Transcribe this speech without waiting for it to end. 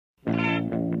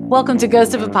Welcome to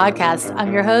Ghost of a Podcast.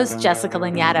 I'm your host, Jessica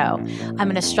Lanyadoo. I'm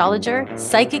an astrologer,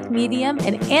 psychic medium,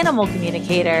 and animal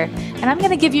communicator, and I'm going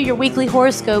to give you your weekly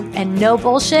horoscope and no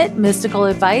bullshit mystical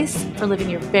advice for living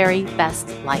your very best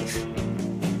life.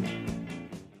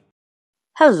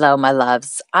 Hello, my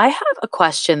loves. I have a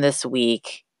question this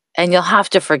week, and you'll have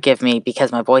to forgive me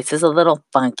because my voice is a little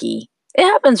funky. It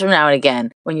happens from now and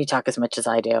again when you talk as much as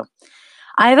I do.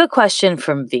 I have a question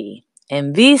from V,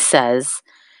 and V says,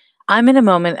 I'm in a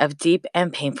moment of deep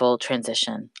and painful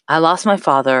transition. I lost my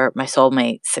father, my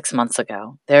soulmate, 6 months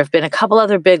ago. There have been a couple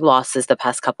other big losses the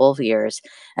past couple of years,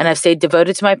 and I've stayed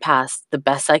devoted to my past the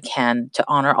best I can to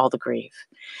honor all the grief.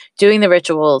 Doing the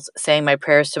rituals, saying my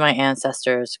prayers to my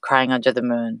ancestors, crying under the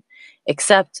moon.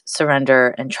 Accept,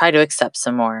 surrender, and try to accept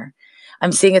some more.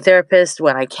 I'm seeing a therapist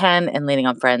when I can and leaning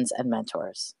on friends and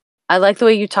mentors. I like the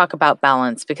way you talk about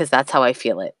balance because that's how I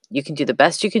feel it. You can do the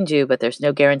best you can do, but there's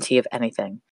no guarantee of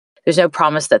anything. There's no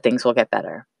promise that things will get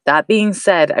better. That being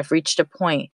said, I've reached a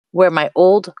point where my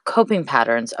old coping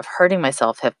patterns of hurting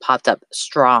myself have popped up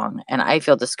strong, and I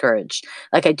feel discouraged,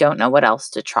 like I don't know what else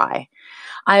to try.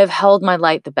 I have held my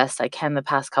light the best I can the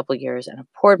past couple years and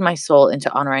have poured my soul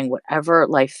into honoring whatever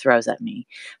life throws at me.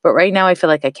 But right now I feel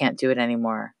like I can't do it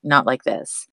anymore. Not like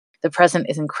this. The present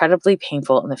is incredibly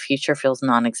painful and the future feels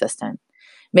non-existent.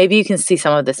 Maybe you can see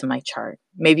some of this in my chart.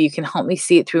 Maybe you can help me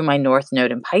see it through my North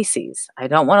Node in Pisces. I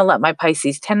don't want to let my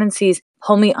Pisces tendencies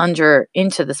pull me under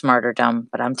into this martyrdom,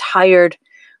 but I'm tired,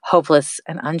 hopeless,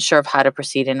 and unsure of how to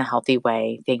proceed in a healthy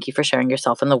way. Thank you for sharing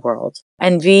yourself in the world.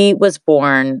 And V was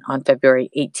born on February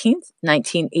 18th,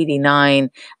 1989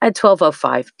 at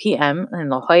 12:05 p.m. in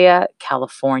La Jolla,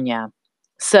 California.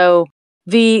 So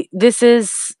this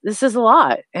is a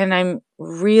lot, and I'm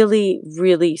really,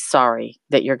 really sorry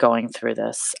that you're going through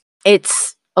this.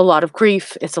 It's a lot of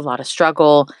grief. It's a lot of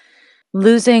struggle.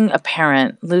 Losing a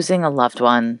parent, losing a loved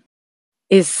one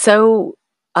is so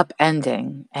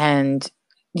upending. And,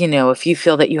 if you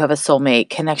feel that you have a soulmate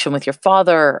connection with your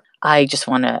father, I just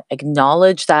want to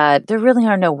acknowledge that there really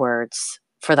are no words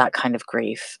for that kind of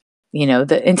grief.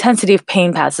 The intensity of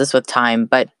pain passes with time,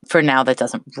 but for now, that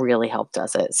doesn't really help,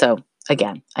 does it? So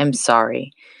again, I'm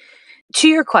sorry. To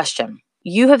your question,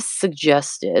 you have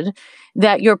suggested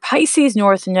that your Pisces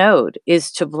North Node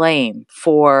is to blame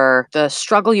for the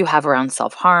struggle you have around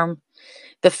self-harm,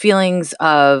 the feelings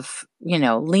of,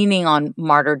 leaning on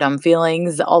martyrdom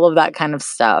feelings, all of that kind of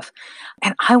stuff.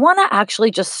 And I want to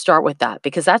actually just start with that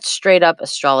because that's straight up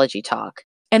astrology talk.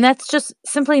 And that's just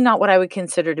simply not what I would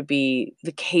consider to be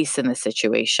the case in this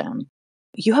situation.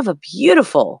 You have a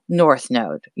beautiful North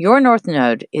Node. Your North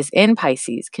Node is in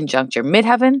Pisces, conjunct your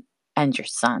midheaven and your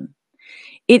sun.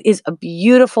 It is a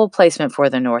beautiful placement for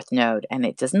the North Node, and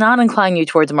it does not incline you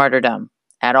towards martyrdom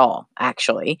at all,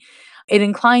 actually. It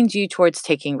inclines you towards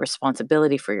taking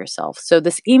responsibility for yourself. So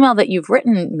this email that you've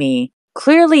written me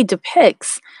clearly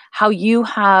depicts how you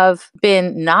have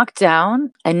been knocked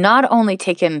down and not only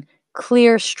taken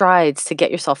clear strides to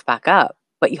get yourself back up,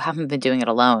 but you haven't been doing it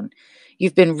alone.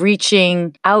 You've been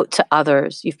reaching out to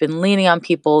others. You've been leaning on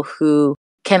people who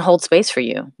can hold space for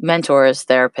you, mentors,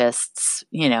 therapists,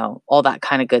 all that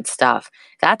kind of good stuff.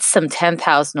 That's some 10th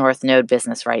house North Node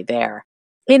business right there.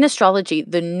 In astrology,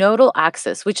 the nodal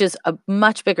axis, which is a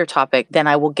much bigger topic than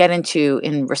I will get into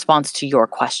in response to your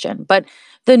question, but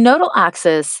the nodal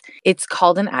axis, it's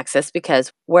called an axis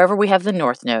because wherever we have the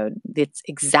North Node, its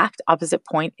exact opposite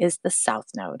point is the South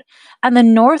Node. And the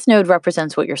North Node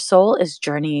represents what your soul is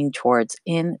journeying towards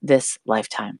in this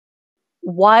lifetime.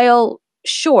 While,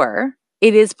 sure,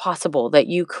 it is possible that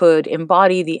you could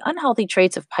embody the unhealthy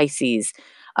traits of Pisces,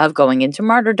 of going into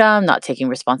martyrdom, not taking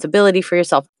responsibility for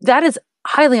yourself, that is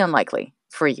highly unlikely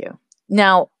for you.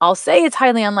 Now, I'll say it's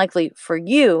highly unlikely for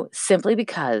you simply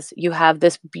because you have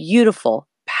this beautiful,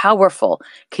 powerful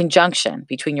conjunction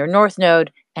between your North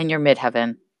Node and your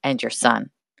midheaven and your sun.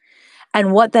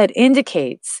 And what that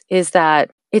indicates is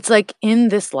that it's like in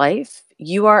this life,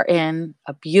 you are in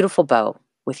a beautiful boat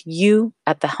with you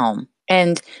at the helm.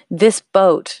 And this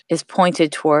boat is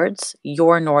pointed towards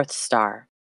your North Star.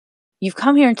 You've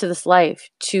come here into this life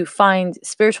to find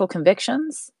spiritual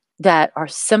convictions that are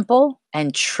simple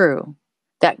and true,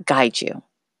 that guide you.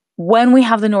 When we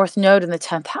have the North Node in the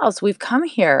 10th house, we've come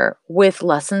here with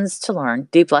lessons to learn,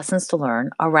 deep lessons to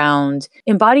learn around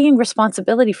embodying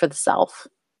responsibility for the self.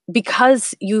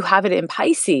 Because you have it in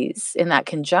Pisces in that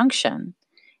conjunction,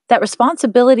 that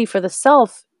responsibility for the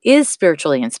self is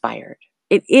spiritually inspired.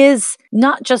 It is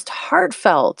not just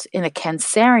heartfelt in a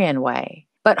Cancerian way,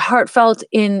 but heartfelt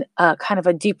in a kind of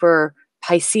a deeper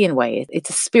Piscean way. It's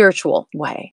a spiritual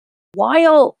way.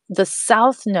 While the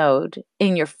South Node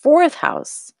in your 4th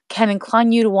house can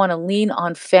incline you to want to lean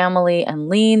on family and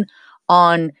lean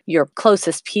on your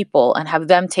closest people and have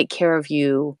them take care of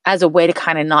you as a way to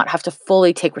kind of not have to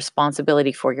fully take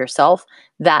responsibility for yourself.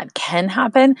 That can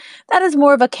happen. That is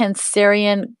more of a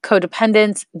Cancerian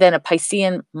codependence than a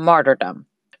Piscean martyrdom,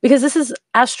 because this is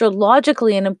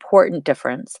astrologically an important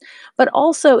difference, but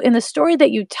also in the story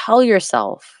that you tell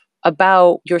yourself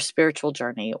about your spiritual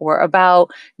journey or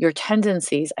about your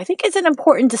tendencies. I think it's an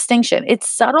important distinction. It's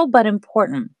subtle but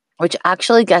important, which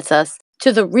actually gets us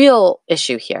to the real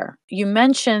issue here. You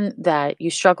mentioned that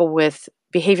you struggle with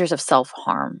behaviors of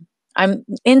self-harm. I'm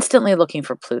instantly looking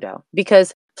for Pluto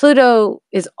because Pluto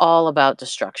is all about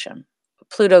destruction.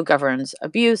 Pluto governs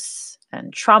abuse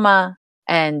and trauma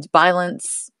and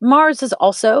violence. Mars is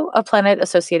also a planet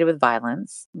associated with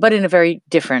violence, but in a very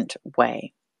different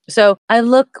way. So I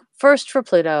look first for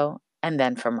Pluto and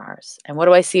then for Mars. And what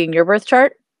do I see in your birth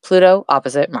chart? Pluto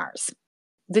opposite Mars.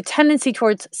 The tendency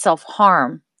towards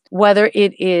self-harm, whether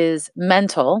it is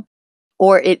mental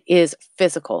or it is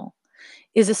physical,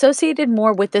 is associated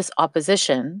more with this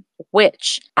opposition,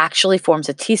 which actually forms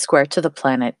a T-square to the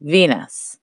planet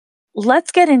Venus.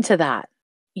 Let's get into that.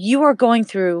 You are going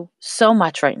through so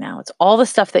much right now. It's all the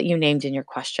stuff that you named in your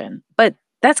question, but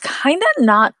that's kind of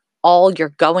not all you're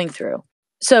going through.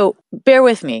 So bear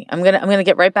with me. I'm gonna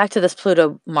get right back to this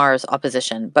Pluto-Mars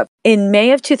opposition. But in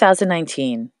May of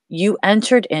 2019, you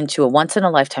entered into a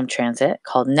once-in-a-lifetime transit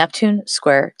called Neptune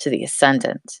square to the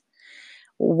ascendant.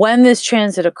 When this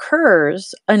transit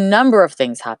occurs, a number of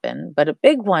things happen, but a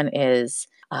big one is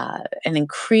an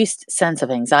increased sense of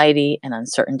anxiety and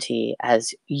uncertainty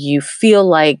as you feel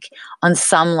like on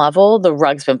some level the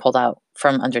rug's been pulled out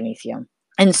from underneath you.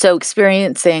 And so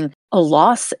experiencing a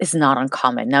loss is not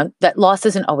uncommon. Now, that loss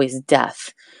isn't always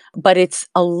death, but it's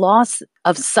a loss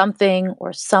of something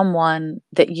or someone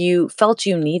that you felt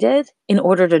you needed in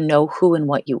order to know who and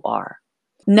what you are.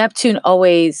 Neptune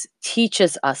always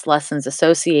teaches us lessons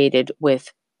associated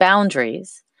with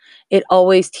boundaries. It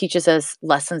always teaches us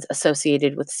lessons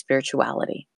associated with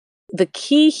spirituality. The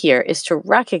key here is to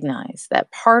recognize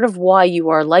that part of why you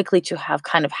are likely to have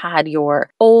kind of had your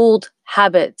old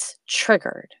habits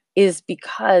triggered is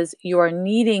because you are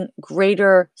needing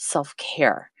greater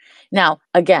self-care. Now,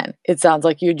 again, it sounds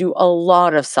like you do a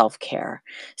lot of self-care.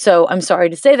 So I'm sorry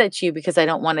to say that to you because I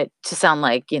don't want it to sound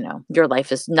like, your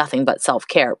life is nothing but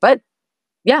self-care. But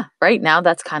yeah, right now,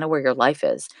 that's kind of where your life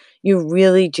is. You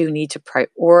really do need to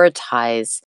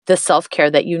prioritize the self-care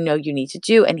that you know you need to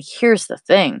do. And here's the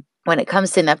thing. When it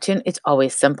comes to Neptune, it's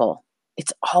always simple.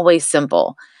 It's always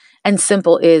simple. And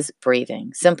simple is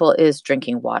breathing. Simple is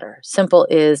drinking water. Simple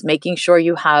is making sure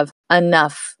you have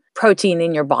enough protein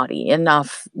in your body,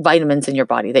 enough vitamins in your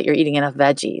body, that you're eating enough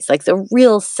veggies, like the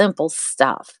real simple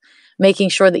stuff. Making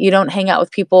sure that you don't hang out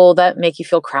with people that make you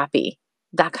feel crappy,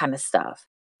 that kind of stuff.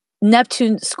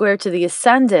 Neptune square to the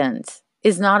ascendant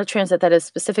is not a transit that is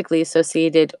specifically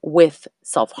associated with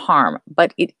self-harm,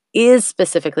 but it is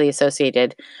specifically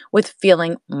associated with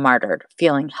feeling martyred,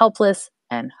 feeling helpless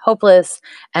and hopeless,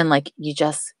 and like you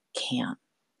just can't.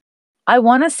 I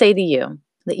want to say to you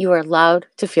that you are allowed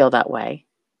to feel that way,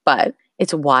 but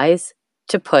it's wise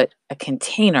to put a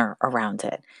container around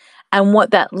it. And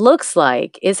what that looks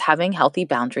like is having healthy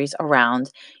boundaries around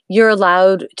you're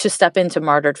allowed to step into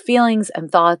martyred feelings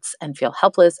and thoughts and feel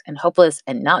helpless and hopeless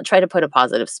and not try to put a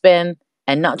positive spin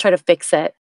and not try to fix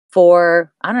it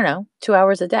for, 2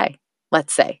 hours a day,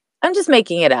 let's say. I'm just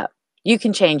making it up. You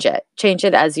can change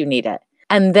it as you need it.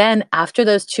 And then after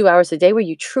those 2 hours a day where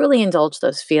you truly indulge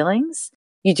those feelings,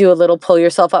 you do a little pull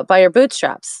yourself up by your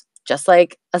bootstraps. Just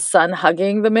like a sun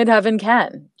hugging the midheaven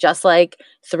can, just like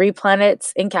 3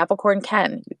 planets in Capricorn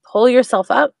can. You pull yourself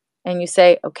up and you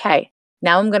say, okay,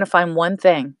 now I'm going to find one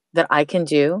thing that I can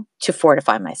do to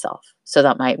fortify myself. So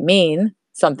that might mean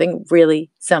something really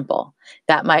simple.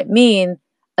 That might mean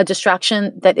a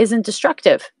distraction that isn't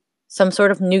destructive, some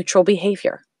sort of neutral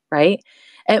behavior, right?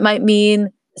 It might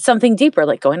mean something deeper,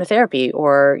 like going to therapy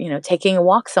or, taking a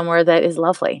walk somewhere that is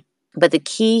lovely. But the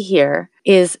key here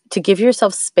is to give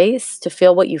yourself space to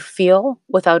feel what you feel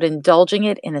without indulging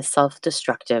it in a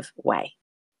self-destructive way.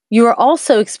 You are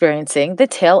also experiencing the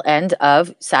tail end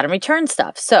of Saturn return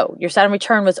stuff. So your Saturn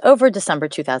return was over December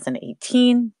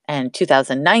 2018 and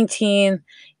 2019.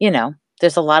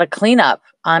 There's a lot of cleanup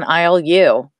on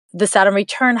ILU. The Saturn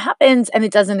return happens and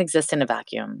it doesn't exist in a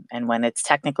vacuum. And when it's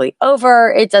technically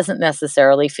over, it doesn't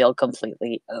necessarily feel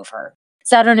completely over.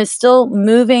 Saturn is still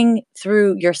moving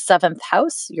through your 7th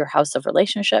house, your house of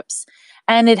relationships,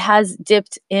 and it has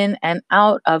dipped in and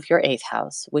out of your 8th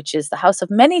house, which is the house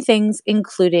of many things,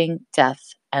 including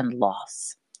death and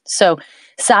loss. So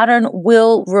Saturn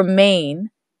will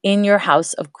remain in your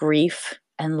house of grief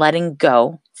and letting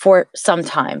go for some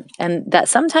time. And that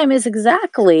sometime is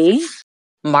exactly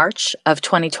March of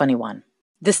 2021.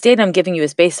 This data I'm giving you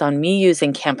is based on me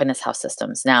using Campanus house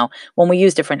systems. Now, when we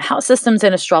use different house systems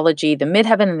in astrology, the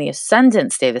midheaven and the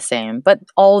ascendant stay the same, but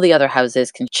all the other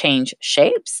houses can change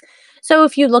shapes. So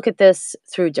if you look at this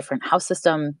through a different house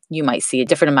system, you might see a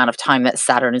different amount of time that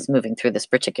Saturn is moving through this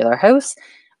particular house.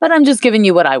 But I'm just giving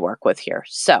you what I work with here.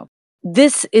 So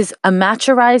this is a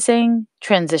maturizing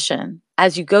transition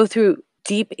as you go through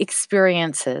deep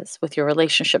experiences with your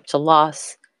relationship to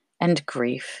loss and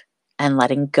grief and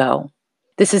letting go.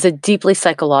 This is a deeply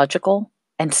psychological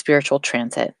and spiritual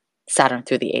transit, Saturn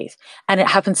through the 8th. And it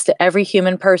happens to every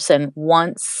human person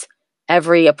once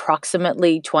every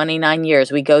approximately 29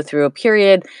 years. We go through a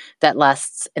period that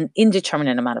lasts an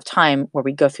indeterminate amount of time where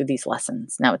we go through these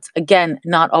lessons. Now, it's again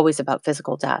not always about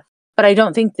physical death, but I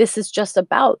don't think this is just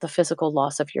about the physical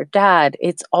loss of your dad.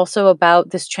 It's also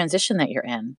about this transition that you're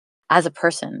in as a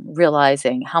person,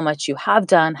 realizing how much you have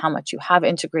done, how much you have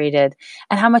integrated,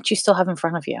 and how much you still have in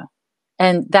front of you.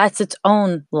 And that's its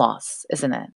own loss,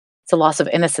 isn't it? It's a loss of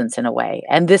innocence in a way.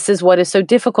 And this is what is so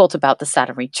difficult about the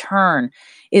Saturn return,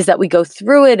 is that we go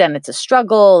through it and it's a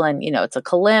struggle and, it's a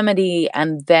calamity.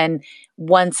 And then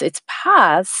once it's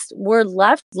passed, we're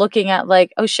left looking at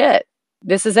like, oh shit,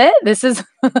 this is it. This is,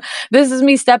 this is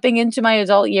me stepping into my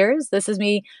adult years. This is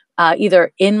me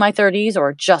either in my 30s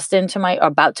or just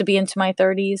about to be into my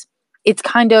 30s. It's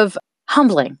kind of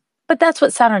humbling, but that's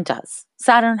what Saturn does.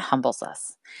 Saturn humbles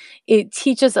us. It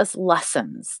teaches us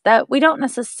lessons that we don't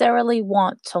necessarily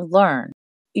want to learn.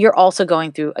 You're also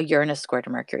going through a Uranus square to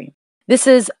Mercury. This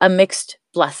is a mixed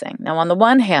blessing. Now, on the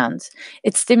one hand,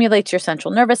 it stimulates your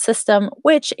central nervous system,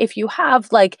 which if you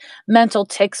have like mental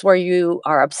tics where you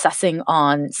are obsessing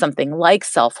on something like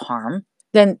self-harm,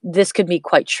 then this could be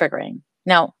quite triggering.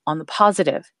 Now, on the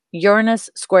positive, Uranus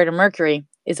square to Mercury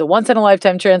is a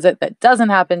once-in-a-lifetime transit that doesn't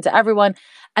happen to everyone.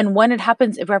 And when it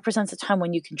happens, it represents a time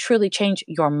when you can truly change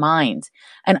your mind.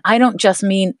 And I don't just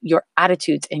mean your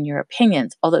attitudes and your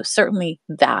opinions, although certainly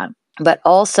that, but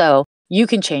also you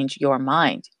can change your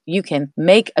mind. You can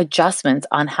make adjustments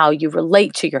on how you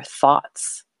relate to your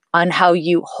thoughts, on how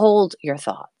you hold your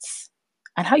thoughts,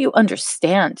 and how you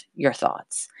understand your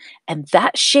thoughts. And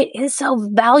that shit is so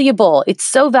valuable. It's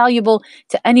so valuable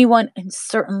to anyone and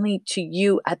certainly to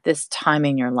you at this time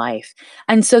in your life.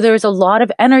 And so there's a lot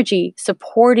of energy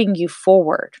supporting you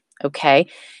forward. Okay.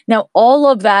 Now, all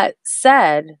of that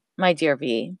said, my dear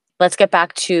V, let's get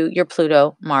back to your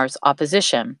Pluto-Mars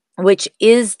opposition, which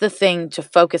is the thing to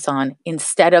focus on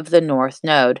instead of the North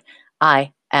Node,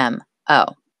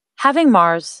 IMO. Having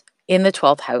Mars in the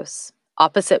 12th house,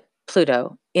 opposite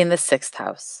Pluto in the 6th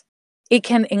house, it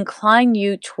can incline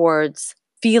you towards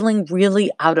feeling really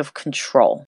out of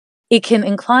control. It can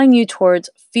incline you towards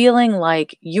feeling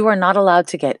like you are not allowed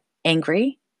to get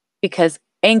angry because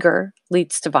anger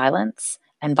leads to violence,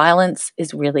 and violence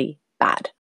is really bad.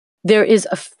 There is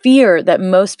a fear that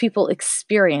most people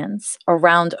experience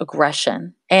around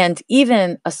aggression and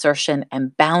even assertion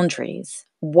and boundaries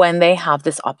when they have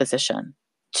this opposition.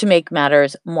 To make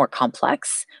matters more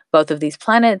complex, both of these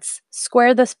planets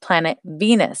square this planet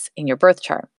Venus in your birth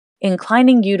chart,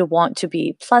 inclining you to want to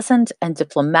be pleasant and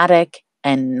diplomatic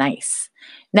and nice.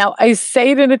 Now, I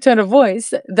say it in a tone of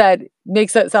voice that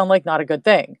makes that sound like not a good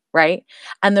thing, right?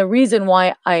 And the reason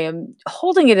why I am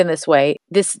holding it in this way,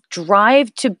 this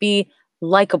drive to be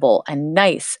likable and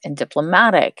nice and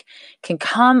diplomatic can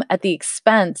come at the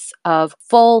expense of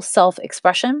full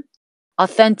self-expression,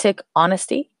 authentic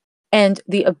honesty, and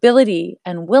the ability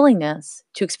and willingness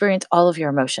to experience all of your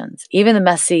emotions, even the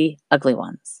messy, ugly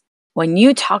ones. When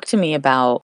you talk to me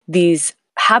about these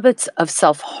habits of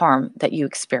self-harm that you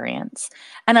experience,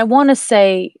 and I want to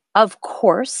say, of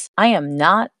course, I am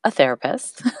not a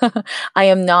therapist. I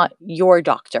am not your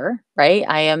doctor, right?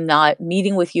 I am not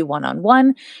meeting with you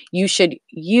one-on-one. You should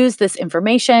use this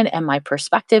information and my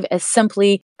perspective as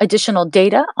simply additional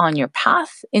data on your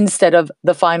path instead of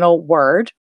the final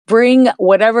word. Bring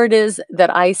whatever it is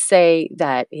that I say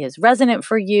that is resonant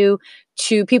for you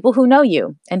to people who know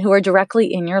you and who are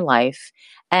directly in your life,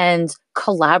 and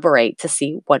collaborate to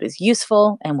see what is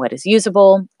useful and what is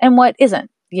usable and what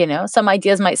isn't. Some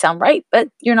ideas might sound right, but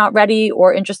you're not ready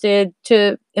or interested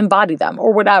to embody them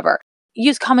or whatever.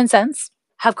 Use common sense,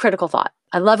 have critical thought.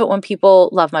 I love it when people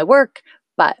love my work,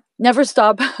 but never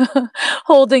stop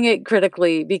holding it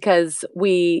critically, because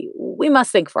we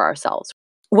must think for ourselves.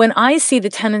 When I see the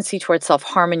tendency towards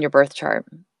self-harm in your birth chart,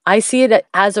 I see it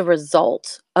as a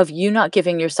result of you not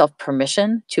giving yourself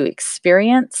permission to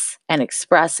experience and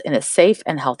express in a safe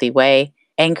and healthy way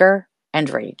anger and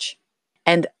rage.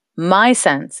 And My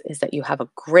sense is that you have a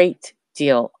great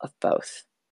deal of both.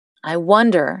 I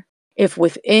wonder if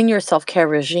within your self-care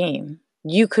regime,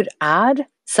 you could add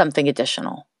something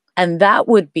additional. And that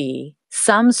would be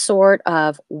some sort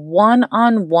of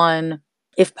one-on-one,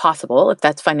 if possible, if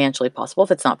that's financially possible. If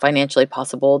it's not financially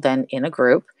possible, then in a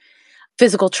group,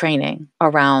 physical training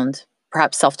around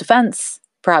perhaps self-defense,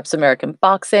 perhaps American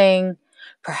boxing,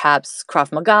 perhaps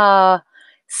Krav Maga,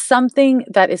 something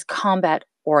that is combat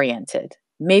oriented.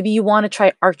 Maybe you want to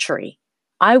try archery.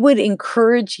 I would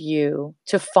encourage you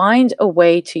to find a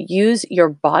way to use your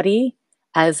body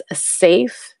as a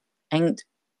safe and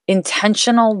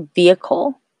intentional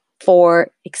vehicle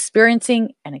for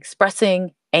experiencing and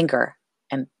expressing anger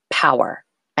and power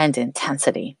and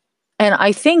intensity. And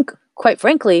I think, quite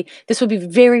frankly, this would be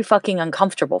very fucking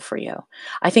uncomfortable for you.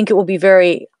 I think it will be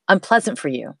very unpleasant for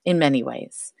you in many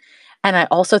ways. And I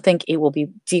also think it will be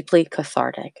deeply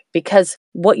cathartic because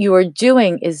what you are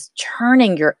doing is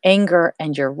turning your anger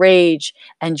and your rage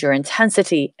and your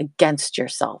intensity against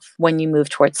yourself when you move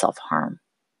towards self-harm.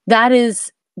 That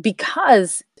is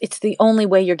because it's the only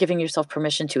way you're giving yourself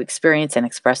permission to experience and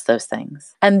express those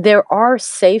things. And there are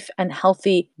safe and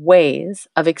healthy ways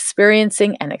of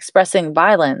experiencing and expressing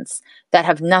violence that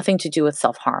have nothing to do with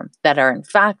self-harm, that are in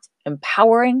fact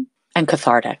empowering and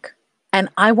cathartic. And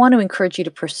I want to encourage you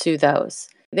to pursue those.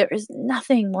 There is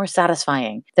nothing more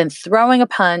satisfying than throwing a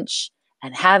punch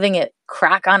and having it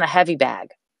crack on a heavy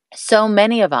bag. So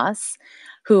many of us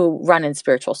who run in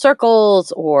spiritual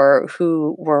circles or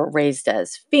who were raised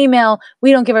as female,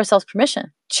 we don't give ourselves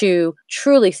permission to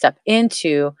truly step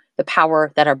into the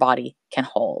power that our body can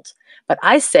hold. But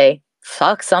I say,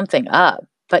 fuck something up,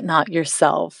 but not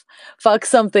yourself. Fuck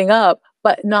something up,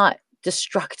 but not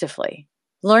destructively.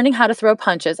 Learning how to throw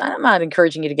punches. I'm not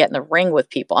encouraging you to get in the ring with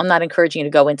people. I'm not encouraging you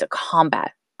to go into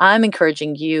combat. I'm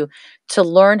encouraging you to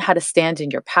learn how to stand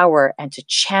in your power and to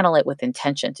channel it with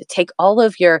intention, to take all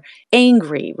of your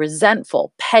angry,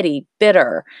 resentful, petty,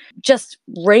 bitter, just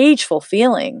rageful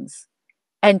feelings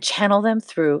and channel them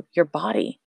through your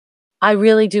body. I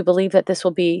really do believe that this will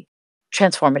be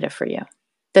transformative for you,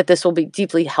 that this will be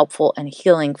deeply helpful and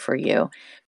healing for you.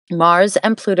 Mars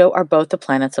and Pluto are both the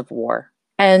planets of war.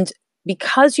 And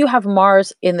because you have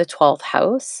Mars in the 12th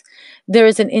house, there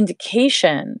is an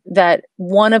indication that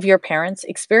one of your parents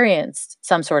experienced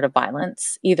some sort of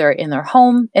violence, either in their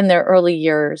home in their early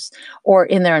years or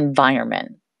in their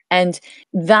environment. And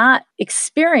that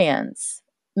experience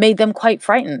made them quite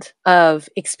frightened of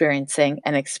experiencing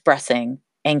and expressing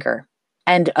anger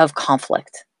and of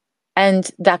conflict. And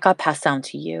that got passed down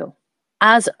to you.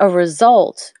 As a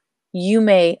result, you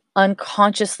may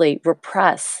unconsciously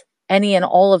repress any and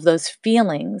all of those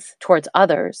feelings towards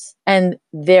others, and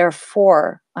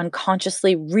therefore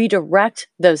unconsciously redirect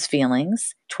those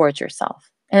feelings towards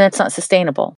yourself. And that's not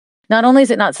sustainable. Not only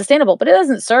is it not sustainable, but it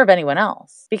doesn't serve anyone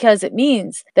else because it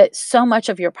means that so much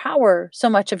of your power, so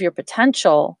much of your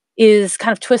potential is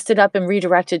kind of twisted up and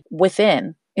redirected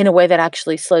within in a way that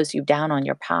actually slows you down on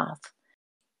your path.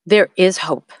 There is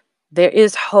hope. There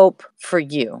is hope for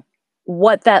you.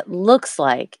 What that looks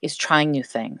like is trying new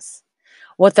things.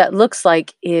 What that looks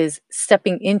like is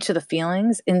stepping into the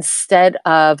feelings instead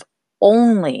of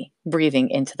only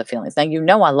breathing into the feelings. Now, you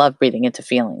know I love breathing into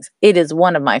feelings. It is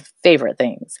one of my favorite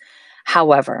things.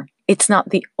 However, it's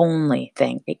not the only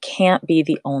thing. It can't be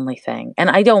the only thing. And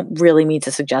I don't really mean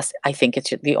to suggest I think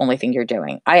it's the only thing you're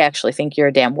doing. I actually think you're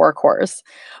a damn workhorse.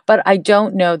 But I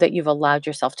don't know that you've allowed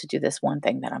yourself to do this one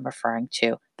thing that I'm referring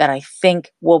to that I think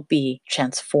will be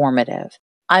transformative.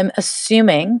 I'm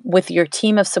assuming with your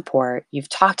team of support, you've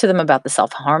talked to them about the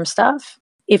self-harm stuff.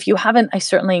 If you haven't, I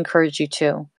certainly encourage you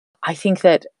to. I think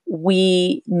that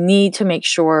we need to make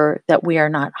sure that we are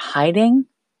not hiding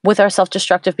with our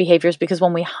self-destructive behaviors, because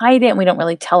when we hide it and we don't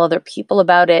really tell other people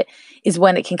about it is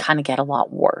when it can kind of get a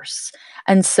lot worse.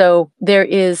 And so there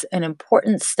is an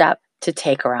important step to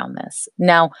take around this.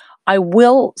 Now, I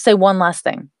will say one last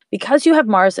thing. Because you have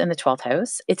Mars in the 12th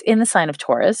house, it's in the sign of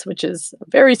Taurus, which is a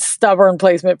very stubborn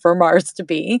placement for Mars to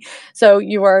be. So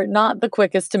you are not the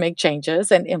quickest to make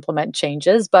changes and implement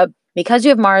changes. But because you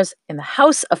have Mars in the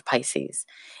house of Pisces,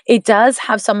 it does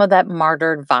have some of that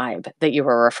martyred vibe that you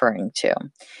were referring to.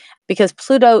 Because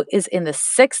Pluto is in the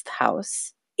 6th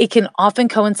house, it can often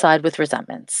coincide with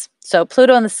resentments. So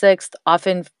Pluto in the 6th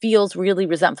often feels really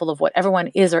resentful of what everyone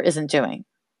is or isn't doing,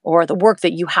 or the work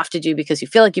that you have to do because you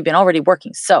feel like you've been already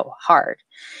working so hard.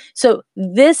 So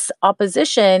this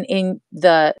opposition in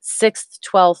the 6th,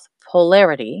 12th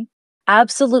polarity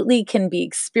absolutely can be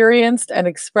experienced and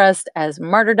expressed as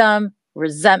martyrdom,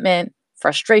 resentment,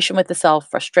 frustration with the self,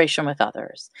 frustration with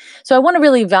others. So I want to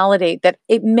really validate that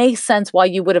it makes sense why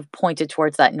you would have pointed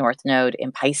towards that North Node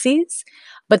in Pisces,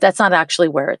 but that's not actually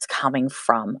where it's coming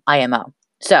from, IMO.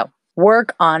 So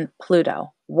work on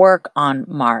Pluto, work on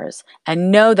Mars, and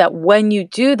know that when you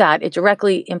do that, it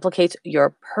directly implicates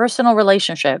your personal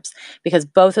relationships because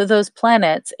both of those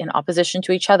planets in opposition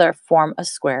to each other form a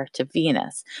square to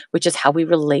Venus, which is how we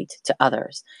relate to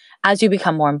others. As you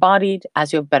become more embodied,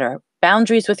 as you have better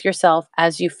boundaries with yourself,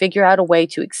 as you figure out a way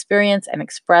to experience and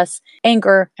express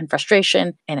anger and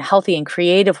frustration in a healthy and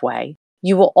creative way,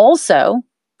 you will also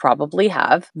probably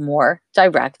have more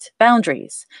direct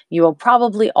boundaries. You will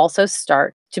probably also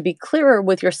start to be clearer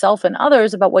with yourself and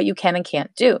others about what you can and can't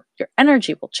do. Your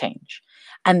energy will change.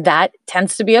 And that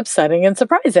tends to be upsetting and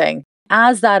surprising.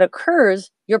 As that occurs,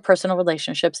 your personal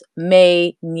relationships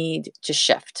may need to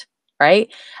shift,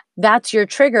 right? That's your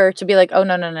trigger to be like, oh,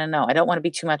 no, no, no, no. I don't want to be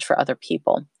too much for other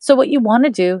people. So what you want to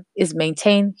do is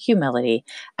maintain humility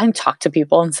and talk to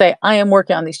people and say, I am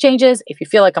working on these changes. If you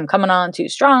feel like I'm coming on too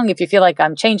strong, if you feel like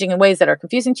I'm changing in ways that are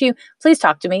confusing to you, please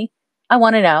talk to me. I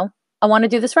want to know. I want to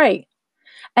do this right.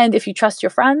 And if you trust your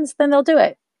friends, then they'll do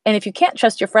it. And if you can't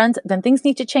trust your friends, then things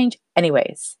need to change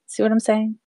anyways. See what I'm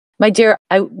saying? My dear,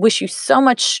 I wish you so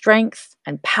much strength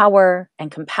and power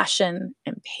and compassion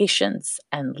and patience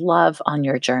and love on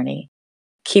your journey.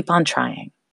 Keep on trying.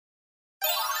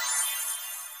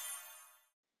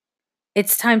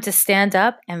 It's time to stand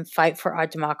up and fight for our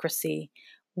democracy.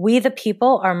 We, the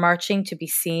people, are marching to be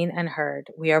seen and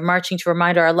heard. We are marching to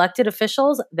remind our elected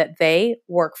officials that they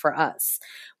work for us.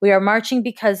 We are marching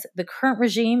because the current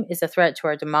regime is a threat to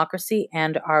our democracy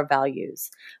and our values.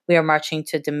 We are marching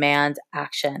to demand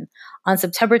action. On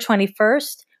September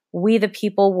 21st, we, the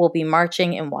people, will be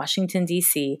marching in Washington,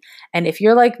 D.C. And if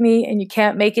you're like me and you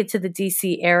can't make it to the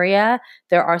D.C. area,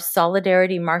 there are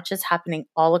solidarity marches happening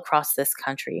all across this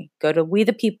country. Go to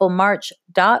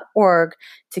wethepeoplemarch.org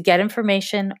to get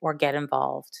information or get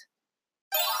involved.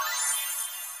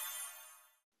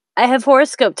 I have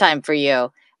horoscope time for you.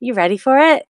 You ready for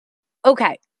it?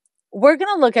 Okay. We're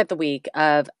going to look at the week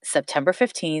of September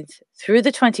 15th through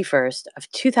the 21st of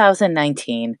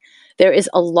 2019. There is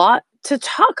a lot to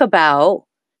talk about,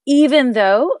 even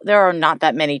though there are not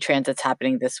that many transits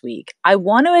happening this week. I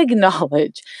want to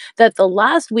acknowledge that the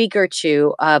last week or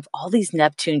two of all these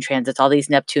Neptune transits, all these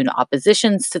Neptune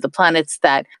oppositions to the planets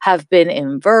that have been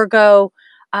in Virgo,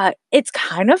 it's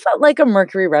kind of felt like a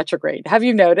Mercury retrograde. Have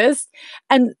you noticed?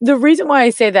 And the reason why I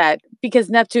say that,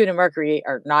 because Neptune and Mercury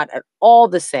are not at all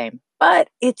the same, but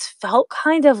it's felt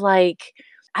kind of like,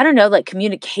 I don't know, like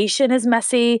communication is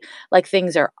messy, like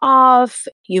things are off.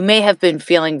 You may have been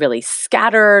feeling really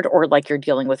scattered or like you're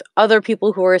dealing with other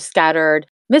people who are scattered.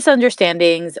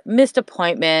 Misunderstandings, missed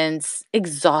appointments,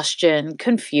 exhaustion,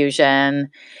 confusion.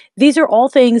 These are all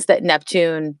things that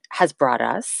Neptune has brought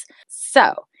us.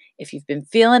 So if you've been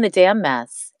feeling a damn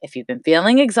mess, if you've been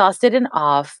feeling exhausted and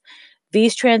off,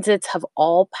 these transits have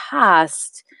all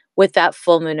passed with that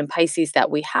full moon in Pisces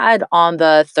that we had on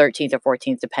the 13th or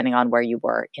 14th, depending on where you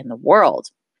were in the world.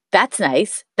 That's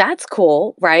nice. That's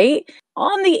cool, right?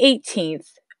 On the 18th,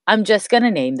 I'm just going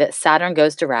to name that Saturn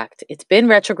goes direct. It's been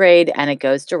retrograde and it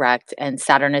goes direct. And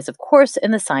Saturn is, of course,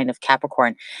 in the sign of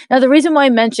Capricorn. Now, the reason why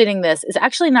I'm mentioning this is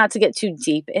actually not to get too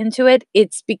deep into it.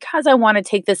 It's because I want to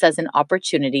take this as an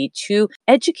opportunity to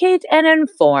educate and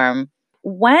inform.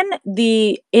 When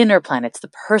the inner planets,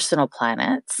 the personal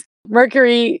planets,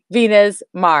 Mercury, Venus,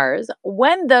 Mars,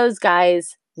 when those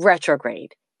guys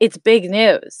retrograde, it's big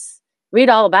news. Read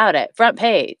all about it, front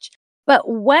page. But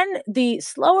when the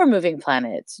slower moving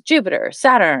planets, Jupiter,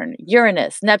 Saturn,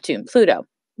 Uranus, Neptune, Pluto,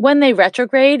 when they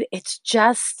retrograde, it's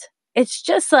just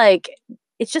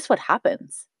what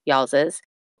happens, y'all's is.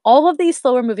 All of these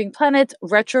slower moving planets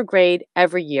retrograde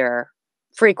every year,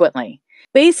 frequently.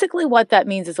 Basically, what that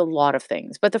means is a lot of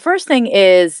things. But the first thing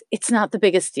is it's not the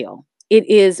biggest deal. It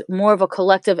is more of a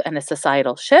collective and a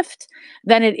societal shift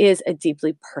than it is a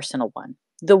deeply personal one.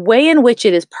 The way in which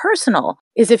it is personal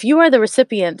is if you are the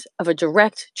recipient of a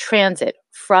direct transit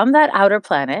from that outer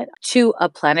planet to a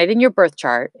planet in your birth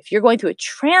chart, if you're going through a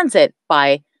transit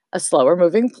by a slower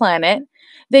moving planet,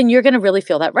 then you're going to really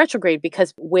feel that retrograde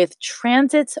because with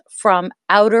transits from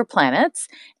outer planets,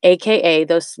 aka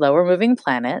those slower moving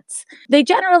planets, they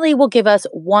generally will give us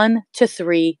 1 to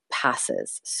 3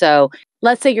 passes. So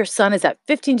let's say your sun is at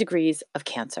 15 degrees of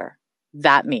Cancer.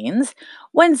 That means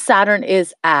when Saturn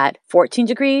is at 14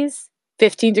 degrees,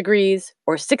 15 degrees,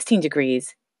 or 16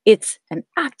 degrees, it's an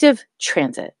active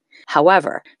transit.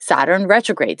 However, Saturn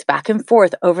retrogrades back and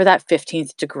forth over that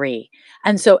 15th degree.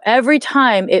 And so every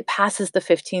time it passes the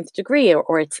 15th degree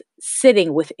or it's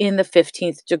sitting within the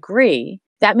 15th degree,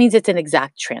 that means it's an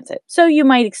exact transit. So you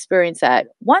might experience that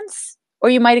once, or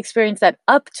you might experience that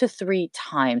up to 3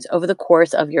 times over the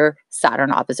course of your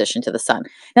Saturn opposition to the sun.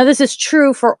 Now, this is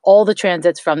true for all the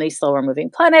transits from these slower moving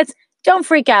planets. Don't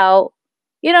freak out.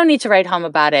 You don't need to write home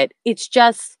about it. It's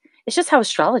just how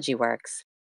astrology works.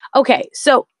 Okay,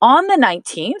 so on the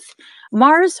 19th,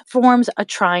 Mars forms a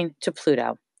trine to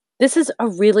Pluto. This is a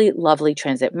really lovely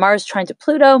transit. Mars trine to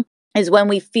Pluto is when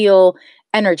we feel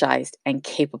energized and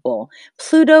capable.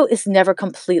 Pluto is never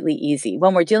completely easy.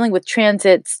 When we're dealing with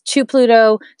transits to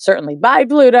Pluto, certainly by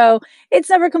Pluto, it's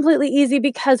never completely easy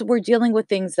because we're dealing with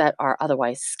things that are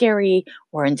otherwise scary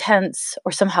or intense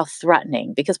or somehow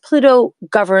threatening because Pluto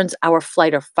governs our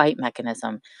flight or fight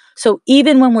mechanism. So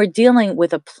even when we're dealing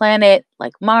with a planet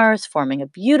like Mars forming a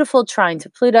beautiful trine to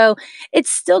Pluto, it's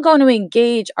still going to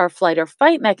engage our flight or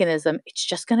fight mechanism. It's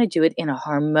just going to do it in a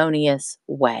harmonious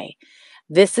way.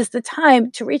 This is the time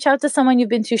to reach out to someone you've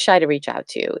been too shy to reach out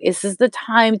to. This is the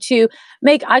time to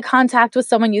make eye contact with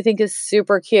someone you think is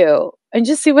super cute and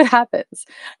just see what happens.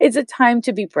 It's a time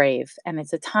to be brave and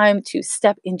it's a time to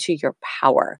step into your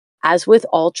power. As with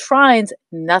all trines,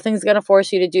 nothing's going to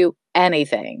force you to do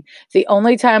anything. The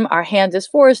only time our hand is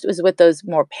forced is with those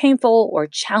more painful or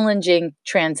challenging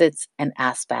transits and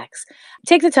aspects.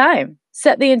 Take the time,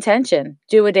 set the intention,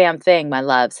 do a damn thing, my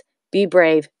loves. Be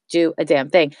brave. Do a damn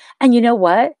thing. And you know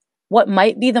what? What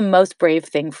might be the most brave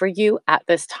thing for you at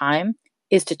this time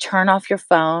is to turn off your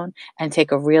phone and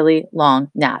take a really long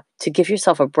nap to give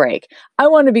yourself a break. I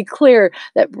want to be clear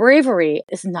that bravery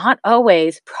is not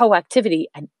always proactivity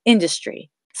and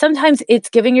industry. Sometimes it's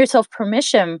giving yourself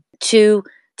permission to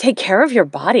take care of your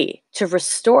body, to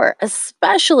restore,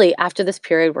 especially after this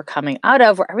period we're coming out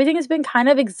of where everything has been kind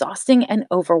of exhausting and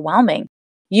overwhelming.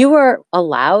 You are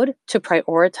allowed to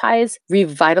prioritize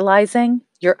revitalizing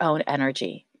your own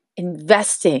energy,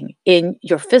 investing in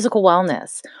your physical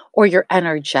wellness or your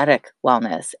energetic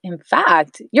wellness. In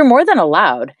fact, you're more than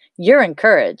allowed. You're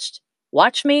encouraged.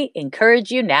 Watch me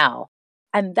encourage you now.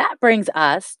 And that brings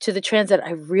us to the transit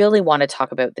I really want to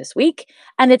talk about this week,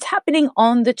 and it's happening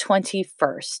on the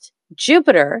 21st.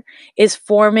 Jupiter is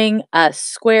forming a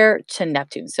square to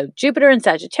Neptune. So Jupiter in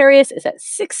Sagittarius is at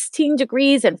 16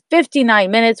 degrees and 59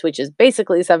 minutes, which is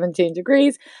basically 17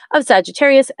 degrees of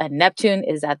Sagittarius, and Neptune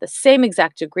is at the same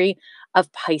exact degree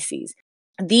of Pisces.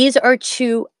 These are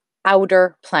two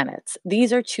outer planets.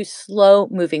 These are two slow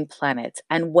moving planets.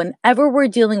 And whenever we're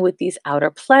dealing with these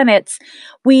outer planets,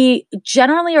 we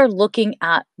generally are looking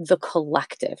at the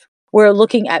collective. We're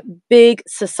looking at big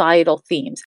societal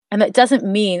themes. And that doesn't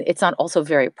mean it's not also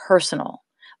very personal,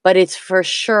 but it's for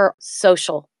sure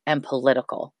social and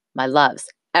political. My loves,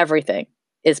 everything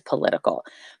is political.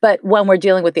 But when we're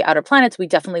dealing with the outer planets, we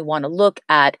definitely want to look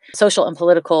at social and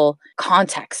political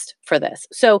context for this.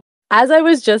 So as I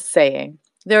was just saying,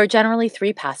 there are generally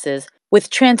 3 passes with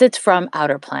transits from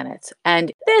outer planets,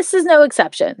 and this is no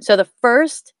exception. So the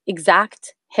first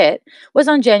exact hit was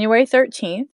on January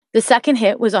 13th. The second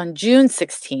hit was on June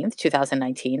 16th,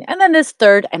 2019, and then this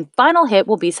third and final hit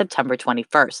will be September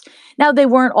 21st. Now, they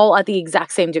weren't all at the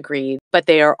exact same degree, but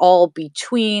they are all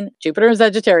between Jupiter in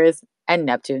Sagittarius and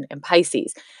Neptune in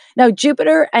Pisces. Now,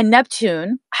 Jupiter and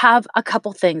Neptune have a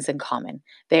couple things in common.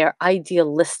 They are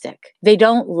idealistic. They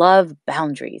don't love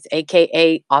boundaries,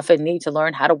 aka often need to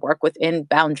learn how to work within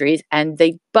boundaries, and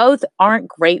they both aren't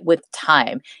great with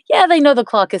time. Yeah, they know the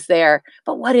clock is there,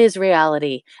 but what is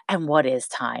reality and what is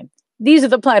time? These are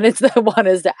the planets that want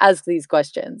us to ask these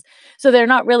questions. So they're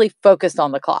not really focused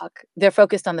on the clock. They're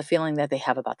focused on the feeling that they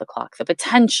have about the clock, the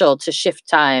potential to shift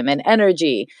time and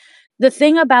energy. The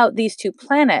thing about these two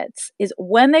planets is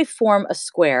when they form a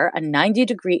square, a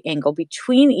 90-degree angle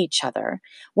between each other,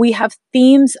 we have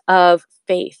themes of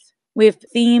faith. We have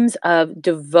themes of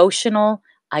devotional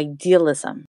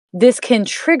idealism. This can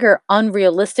trigger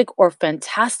unrealistic or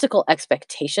fantastical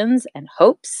expectations and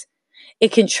hopes.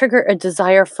 It can trigger a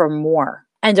desire for more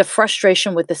and a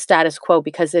frustration with the status quo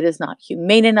because it is not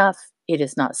humane enough, it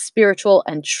is not spiritual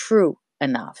and true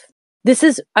enough. This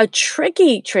is a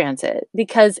tricky transit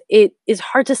because it is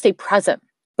hard to stay present.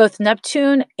 Both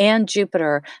Neptune and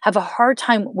Jupiter have a hard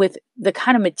time with the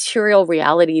kind of material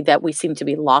reality that we seem to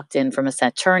be locked in from a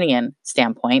Saturnian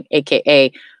standpoint,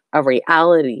 aka a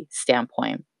reality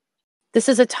standpoint. This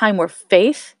is a time where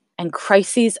faith and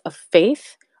crises of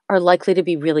faith are likely to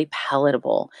be really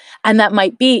palatable. And that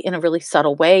might be in a really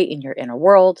subtle way in your inner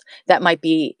world. That might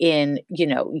be in,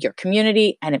 your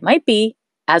community. And it might be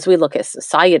as we look at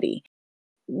society.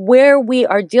 where we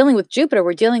are dealing with Jupiter,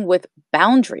 we're dealing with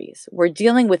boundaries, we're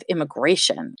dealing with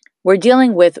immigration, we're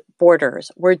dealing with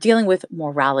borders, we're dealing with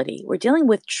morality, we're dealing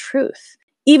with truth.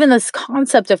 Even this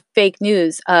concept of fake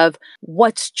news of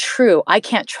what's true, I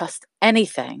can't trust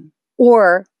anything,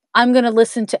 or I'm going to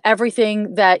listen to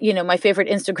everything that, my favorite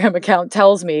Instagram account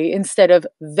tells me instead of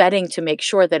vetting to make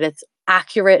sure that it's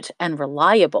accurate and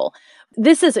reliable.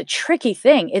 This is a tricky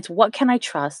thing. It's what can I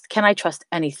trust? Can I trust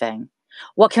anything?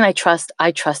 What can I trust?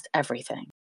 I trust everything.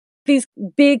 These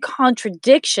big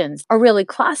contradictions are really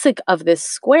classic of this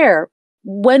square.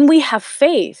 When we have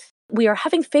faith, we are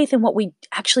having faith in what we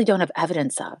actually don't have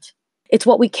evidence of. It's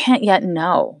what we can't yet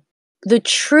know. The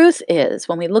truth is,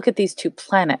 when we look at these two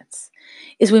planets,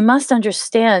 is we must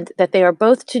understand that they are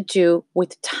both to do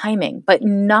with timing, but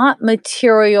not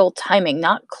material timing,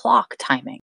 not clock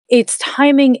timing. It's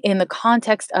timing in the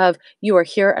context of you are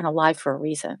here and alive for a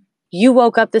reason. You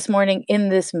woke up this morning in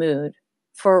this mood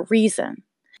for a reason.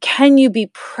 Can you be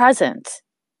present,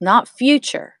 not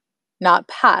future, not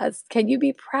past? Can you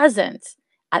be present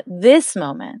at this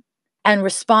moment and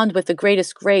respond with the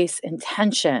greatest grace,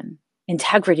 intention,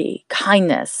 integrity,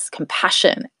 kindness,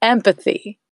 compassion,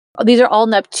 empathy? These are all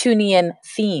Neptunian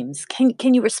themes.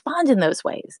 Can you respond in those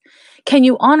ways? Can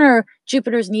you honor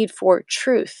Jupiter's need for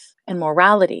truth and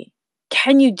morality?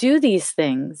 Can you do these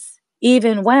things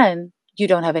even when you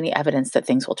don't have any evidence that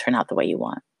things will turn out the way you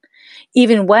want?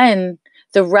 Even when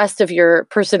the rest of your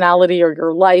personality or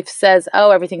your life says,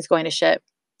 oh, everything's going to shit,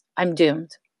 I'm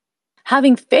doomed.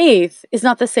 Having faith is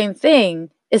not the same thing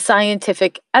as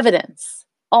scientific evidence.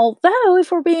 Although,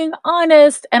 if we're being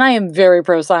honest, and I am very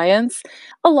pro-science,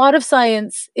 a lot of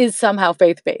science is somehow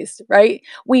faith-based, right?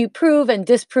 We prove and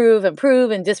disprove and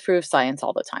prove and disprove science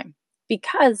all the time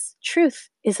because truth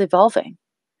is evolving.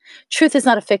 Truth is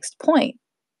not a fixed point.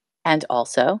 And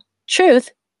also,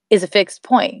 truth is a fixed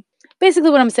point. Basically,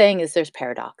 what I'm saying is there's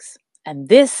paradox. And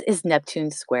this is Neptune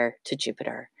square to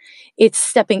Jupiter. It's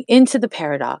stepping into the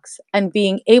paradox and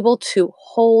being able to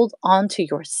hold on to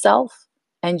yourself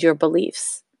and your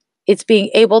beliefs. It's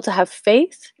being able to have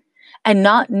faith and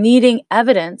not needing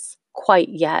evidence quite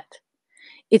yet.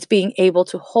 It's being able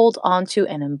to hold on to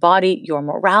and embody your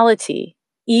morality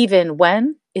even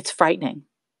when it's frightening.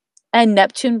 And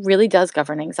Neptune really does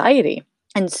govern anxiety.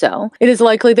 And so it is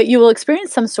likely that you will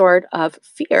experience some sort of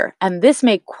fear. And this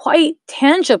may quite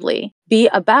tangibly be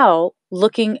about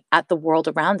looking at the world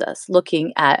around us,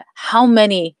 looking at how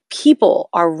many people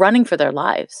are running for their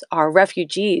lives, are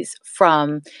refugees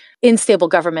from unstable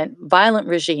government, violent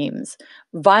regimes,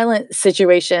 violent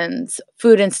situations,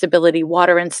 food instability,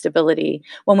 water instability.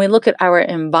 When we look at our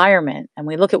environment and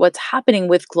we look at what's happening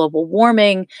with global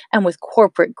warming and with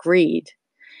corporate greed,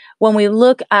 when we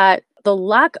look at the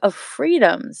lack of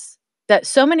freedoms that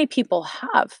so many people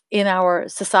have in our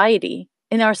society,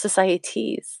 in our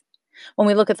societies, when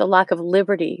we look at the lack of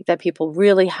liberty that people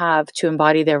really have to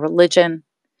embody their religion,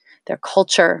 their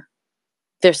culture,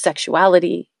 their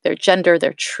sexuality, their gender,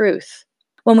 their truth.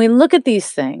 When we look at these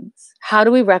things, how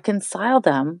do we reconcile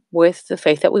them with the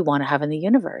faith that we want to have in the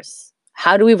universe?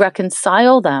 How do we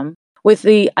reconcile them with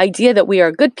the idea that we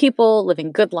are good people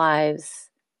living good lives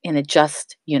in a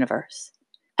just universe?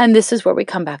 And this is where we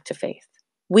come back to faith.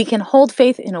 We can hold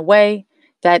faith in a way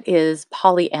that is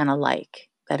Pollyanna-like.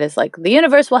 That is like, the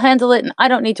universe will handle it and I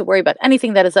don't need to worry about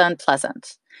anything that is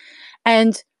unpleasant.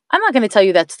 And I'm not going to tell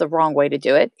you that's the wrong way to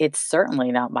do it. It's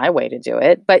certainly not my way to do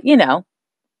it. But,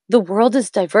 the world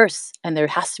is diverse and there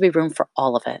has to be room for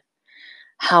all of it.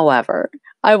 However,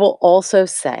 I will also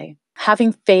say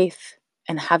having faith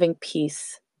and having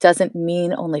peace doesn't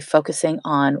mean only focusing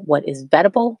on what is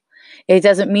vettable. It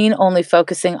doesn't mean only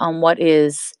focusing on what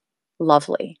is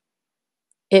lovely.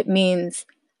 It means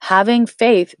having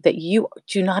faith that you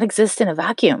do not exist in a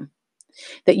vacuum,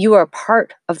 that you are a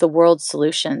part of the world's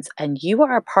solutions and you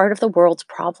are a part of the world's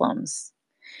problems.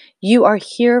 You are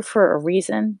here for a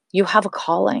reason. You have a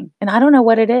calling, and I don't know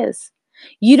what it is.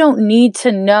 You don't need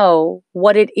to know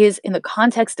what it is in the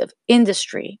context of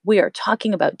industry. We are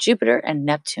talking about Jupiter and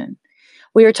Neptune.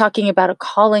 We are talking about a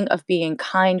calling of being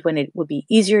kind when it would be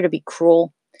easier to be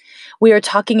cruel. We are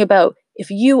talking about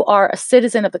if you are a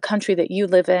citizen of the country that you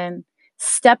live in,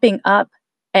 stepping up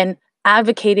and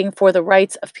advocating for the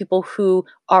rights of people who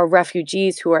are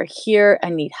refugees, who are here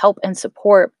and need help and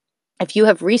support. If you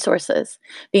have resources,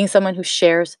 being someone who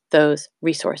shares those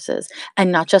resources,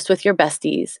 and not just with your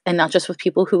besties, and not just with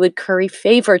people who would curry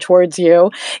favor towards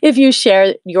you if you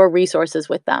share your resources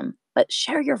with them, but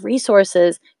share your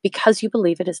resources because you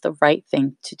believe it is the right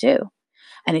thing to do.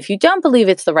 And if you don't believe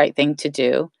it's the right thing to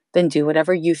do, then do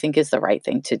whatever you think is the right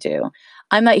thing to do.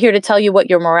 I'm not here to tell you what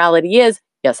your morality is.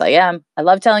 Yes, I am. I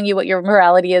love telling you what your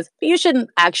morality is, but you shouldn't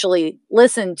actually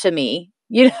listen to me.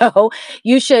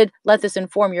 You should let this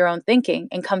inform your own thinking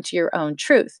and come to your own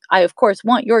truth. I, of course,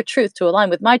 want your truth to align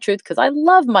with my truth because I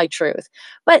love my truth,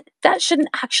 but that shouldn't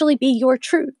actually be your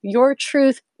truth. Your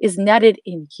truth is netted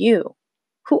in you.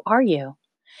 Who are you?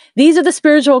 These are the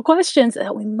spiritual questions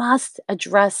that we must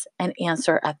address and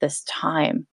answer at this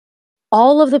time.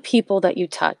 All of the people that you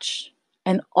touch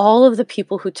and all of the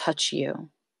people who touch you,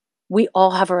 we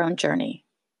all have our own journey.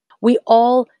 We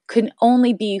all can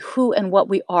only be who and what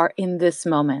we are in this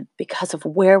moment because of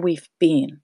where we've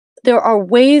been. There are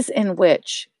ways in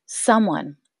which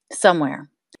someone, somewhere,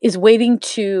 is waiting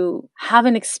to have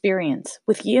an experience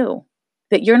with you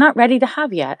that you're not ready to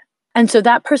have yet. And so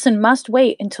that person must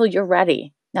wait until you're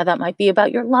ready. Now, that might be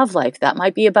about your love life. That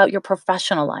might be about your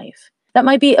professional life. That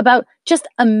might be about just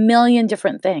a million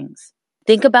different things.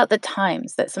 Think about the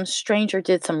times that some stranger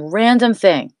did some random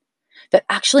thing that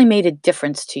actually made a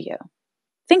difference to you.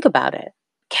 Think about it.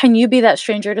 Can you be that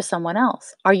stranger to someone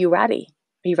else? Are you ready?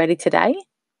 Are you ready today?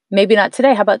 Maybe not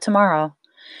today. How about tomorrow?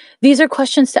 These are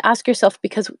questions to ask yourself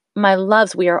because, my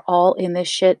loves, we are all in this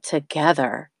shit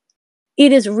together.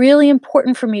 It is really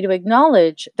important for me to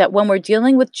acknowledge that when we're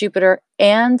dealing with Jupiter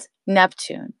and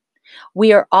Neptune,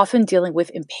 we are often dealing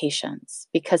with impatience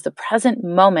because the present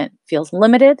moment feels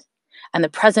limited and the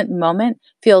present moment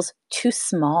feels too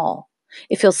small.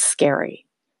 It feels scary.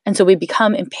 And so we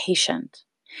become impatient.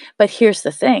 But here's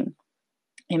the thing.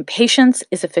 Impatience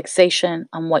is a fixation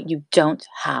on what you don't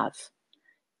have.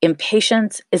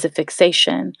 Impatience is a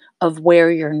fixation of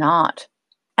where you're not.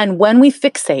 And when we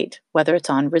fixate, whether it's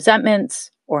on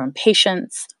resentments or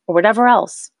impatience or whatever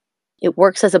else, it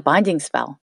works as a binding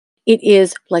spell. It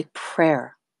is like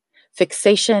prayer.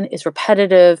 Fixation is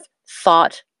repetitive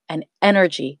thought and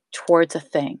energy towards a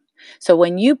thing. So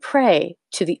when you pray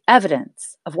to the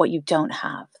evidence of what you don't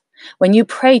have, when you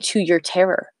pray to your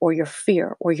terror or your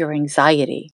fear or your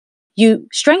anxiety, you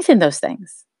strengthen those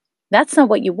things. That's not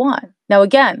what you want. Now,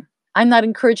 again, I'm not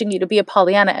encouraging you to be a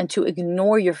Pollyanna and to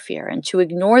ignore your fear and to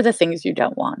ignore the things you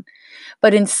don't want,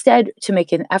 but instead to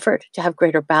make an effort to have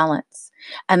greater balance.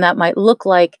 And that might look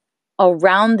like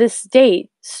around this date,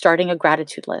 starting a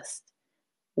gratitude list.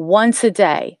 Once a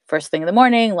day, first thing in the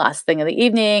morning, last thing in the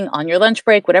evening, on your lunch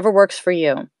break, whatever works for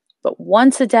you. But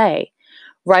once a day,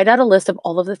 write out a list of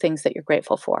all of the things that you're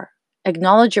grateful for.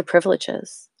 Acknowledge your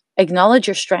privileges. Acknowledge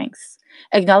your strengths.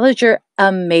 Acknowledge your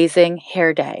amazing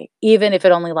hair day, even if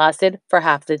it only lasted for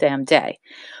half the damn day.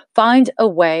 Find a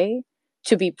way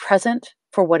to be present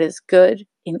for what is good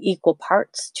in equal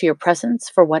parts to your presence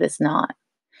for what is not.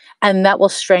 And that will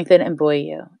strengthen and buoy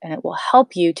you. And it will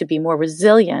help you to be more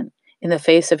resilient in the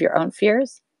face of your own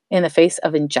fears, in the face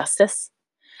of injustice,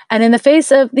 and in the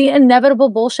face of the inevitable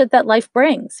bullshit that life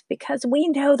brings, because we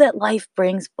know that life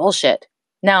brings bullshit.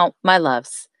 Now, my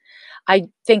loves, I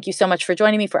thank you so much for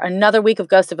joining me for another week of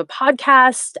Ghost of a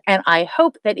Podcast. And I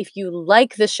hope that if you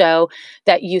like the show,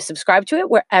 that you subscribe to it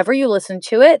wherever you listen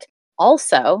to it.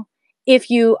 Also, if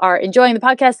you are enjoying the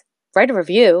podcast, write a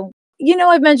review.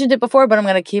 I've mentioned it before, but I'm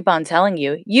going to keep on telling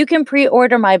you. You can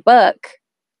pre-order my book,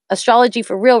 Astrology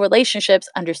for Real Relationships,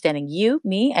 Understanding You,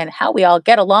 Me, and How We All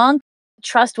Get Along.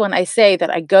 Trust when I say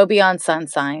that I go beyond sun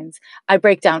signs. I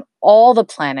break down all the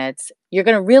planets. You're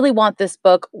going to really want this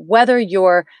book, whether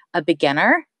you're a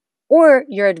beginner or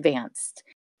you're advanced.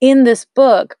 In this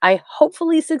book, I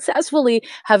hopefully successfully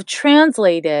have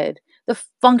translated the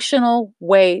functional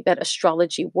way that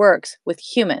astrology works with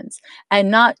humans,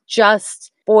 and not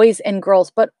just boys and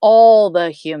girls, but all the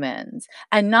humans,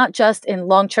 and not just in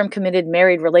long-term committed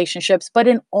married relationships, but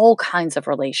in all kinds of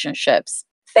relationships.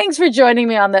 Thanks for joining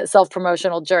me on that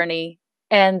self-promotional journey.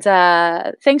 And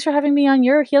thanks for having me on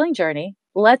your healing journey.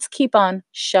 Let's keep on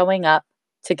showing up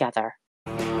together.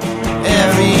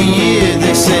 Every year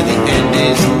they say the end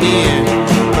is near.